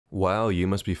Wow, you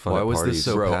must be fun. Why at was parties. this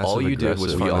so Bro, passive all you did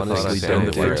was aggressive? we We honestly honestly done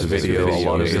the done first the video. first A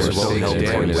lot of video. this was Well, so damn,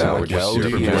 damn well, well, do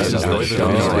you guys guys know know the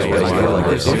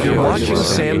the videos? If you're watching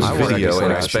Sam's video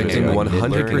and expecting expecting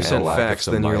 100% lack of facts,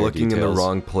 some then you're minor looking in the details.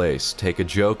 wrong place. Take a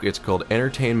joke, it's called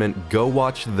entertainment. Go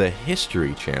watch the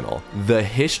History Channel. The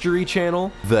History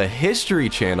Channel? The History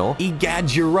Channel?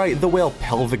 Egad, you're right, the whale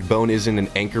pelvic bone isn't an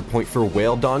anchor point for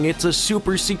whale dong, it's a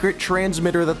super secret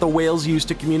transmitter that the whales use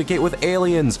to communicate with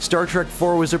aliens. Star Trek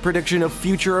 4 was a prediction of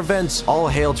future events. All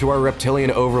hail to our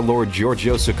reptilian overlord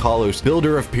Georgios Tsoukalos,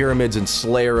 builder of pyramids and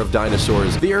slayer of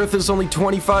dinosaurs. The Earth is only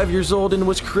 25 years old and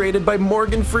was created by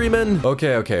Morgan Freeman.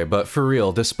 Okay, but for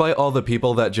real, despite all the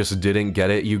people that just didn't get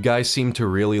it, you guys seem to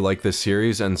really like this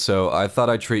series, and so I thought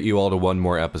I'd treat you all to one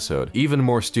more episode. Even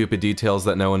more stupid details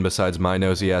that no one besides my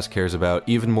nosy ass cares about,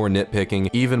 even more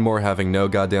nitpicking, even more having no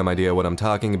goddamn idea what I'm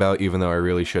talking about, even though I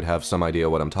really should have some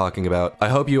idea what I'm talking about. I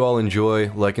hope you all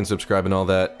enjoy, like and subscribe and all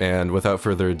that, and without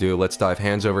further ado, let's dive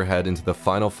hands over head into the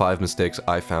final 5 mistakes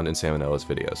I found in Salmonella's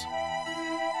videos.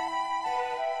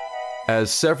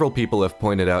 As several people have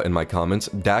pointed out in my comments,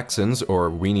 Dachshunds, or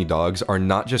weenie dogs, are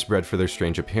not just bred for their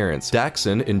strange appearance.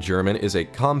 Dachshund in German is a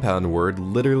compound word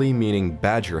literally meaning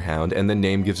badger hound, and the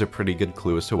name gives a pretty good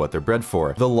clue as to what they're bred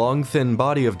for. The long, thin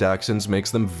body of Dachshunds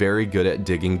makes them very good at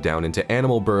digging down into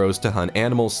animal burrows to hunt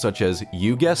animals such as,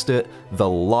 you guessed it, the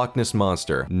Loch Ness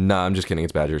Monster. Nah, I'm just kidding,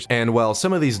 it's badgers. And while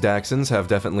some of these Dachshunds have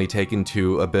definitely taken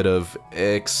to a bit of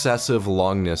excessive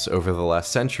longness over the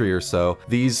last century or so,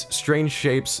 these strange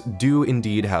shapes do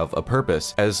indeed have a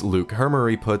purpose. As Luke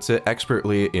Hermery puts it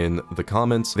expertly in the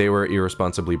comments, they were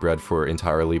irresponsibly bred for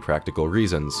entirely practical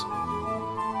reasons.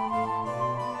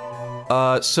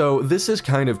 So this is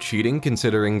kind of cheating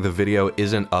considering the video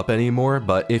isn't up anymore,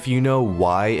 but if you know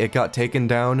why it got taken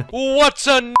down, what's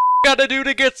a gotta do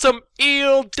to get some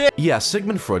eel dick? Yeah,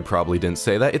 Sigmund Freud probably didn't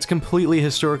say that. It's completely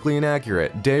historically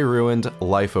inaccurate. Day ruined,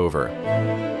 life over.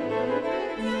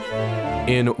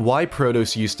 In Why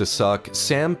Produce Used to Suck,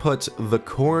 Sam puts the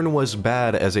corn was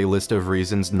bad as a list of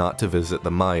reasons not to visit the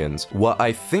Mayans. What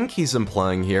I think he's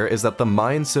implying here is that the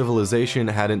Mayan civilization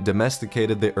hadn't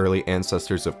domesticated the early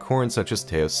ancestors of corn such as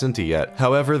teosinte yet.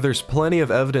 However, there's plenty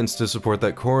of evidence to support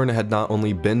that corn had not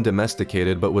only been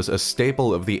domesticated but was a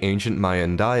staple of the ancient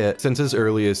Mayan diet since as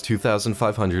early as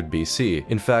 2500 BC.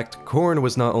 In fact, corn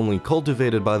was not only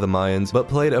cultivated by the Mayans but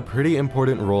played a pretty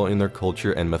important role in their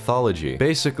culture and mythology.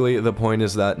 Basically, the point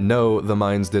is that no, the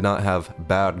Mayans did not have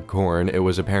bad corn, it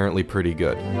was apparently pretty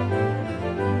good.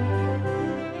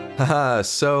 Haha,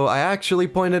 so I actually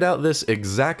pointed out this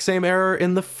exact same error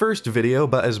in the first video,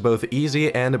 but as both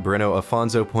Easy and Breno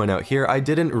Afonso point out here, I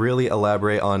didn't really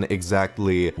elaborate on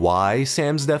exactly why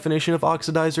Sam's definition of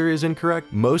oxidizer is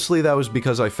incorrect. Mostly that was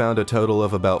because I found a total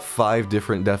of about 5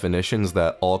 different definitions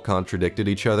that all contradicted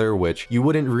each other, which you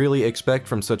wouldn't really expect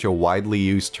from such a widely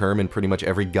used term in pretty much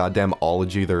every goddamn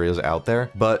ology there is out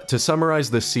there. But to summarize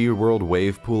the SeaWorld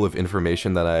wave pool of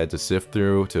information that I had to sift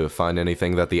through to find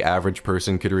anything that the average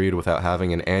person could read without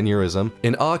having an aneurysm,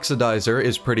 an oxidizer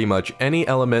is pretty much any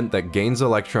element that gains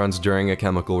electrons during a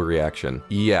chemical reaction.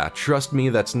 Yeah, trust me,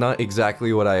 that's not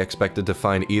exactly what I expected to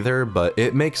find either, but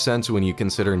it makes sense when you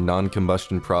consider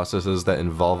non-combustion processes that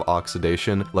involve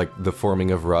oxidation, like the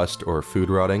forming of rust or food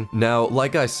rotting. Now,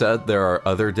 like I said, there are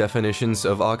other definitions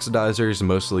of oxidizers,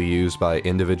 mostly used by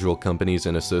individual companies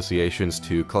and associations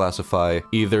to classify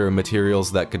either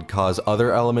materials that could cause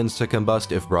other elements to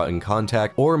combust if brought in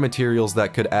contact, or materials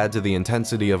that could add to the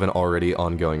intensity of an already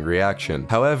ongoing reaction.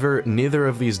 However, neither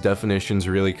of these definitions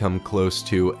really come close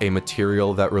to a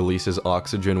material that releases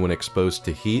oxygen when exposed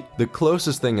to heat. The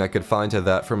closest thing I could find to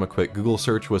that from a quick Google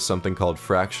search was something called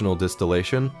fractional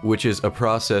distillation, which is a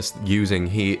process using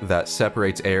heat that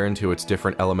separates air into its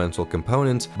different elemental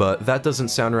components, but that doesn't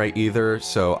sound right either,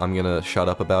 so I'm gonna shut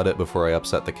up about it before I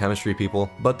upset the chemistry people.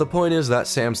 But the point is that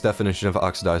Sam's definition of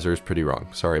oxidizer is pretty wrong.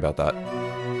 Sorry about that.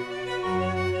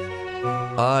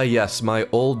 Ah yes, my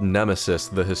old nemesis,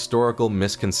 the historical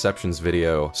misconceptions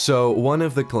video. So one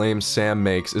of the claims Sam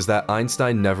makes is that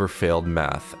Einstein never failed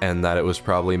math, and that it was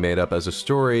probably made up as a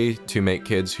story to make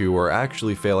kids who were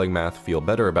actually failing math feel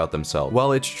better about themselves.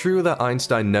 While it's true that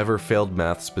Einstein never failed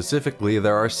math specifically,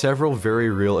 there are several very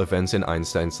real events in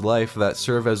Einstein's life that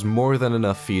serve as more than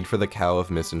enough feed for the cow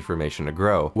of misinformation to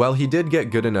grow. While he did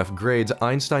get good enough grades,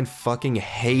 Einstein fucking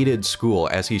hated school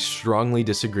as he strongly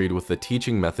disagreed with the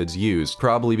teaching methods used,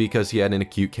 probably because he had an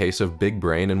acute case of big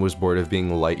brain and was bored of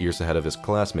being light years ahead of his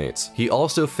classmates. He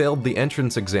also failed the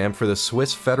entrance exam for the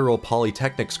Swiss Federal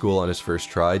Polytechnic School on his first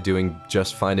try, doing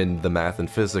just fine in the math and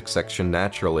physics section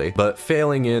naturally, but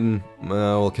failing in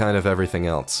well, kind of everything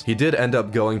else. He did end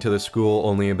up going to the school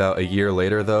only about a year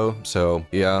later though, so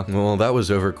yeah, well, that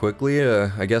was over quickly.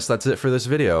 I guess that's it for this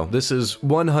video. This is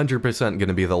 100%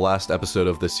 gonna be the last episode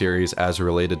of the series as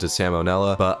related to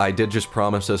Salmonella, but I did just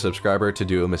promise a subscriber to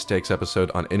do a mistakes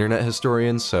episode on internet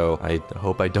historians, so I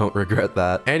hope I don't regret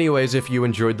that. Anyways, if you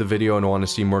enjoyed the video and want to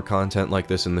see more content like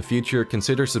this in the future,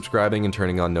 consider subscribing and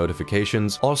turning on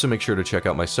notifications. Also, make sure to check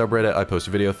out my subreddit. I post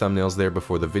video thumbnails there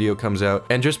before the video comes out,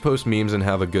 and just post memes and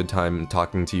have a good time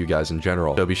talking to you guys in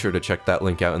general. So be sure to check that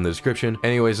link out in the description.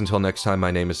 Anyways, until next time,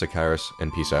 my name is Sacyrus,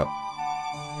 and peace out.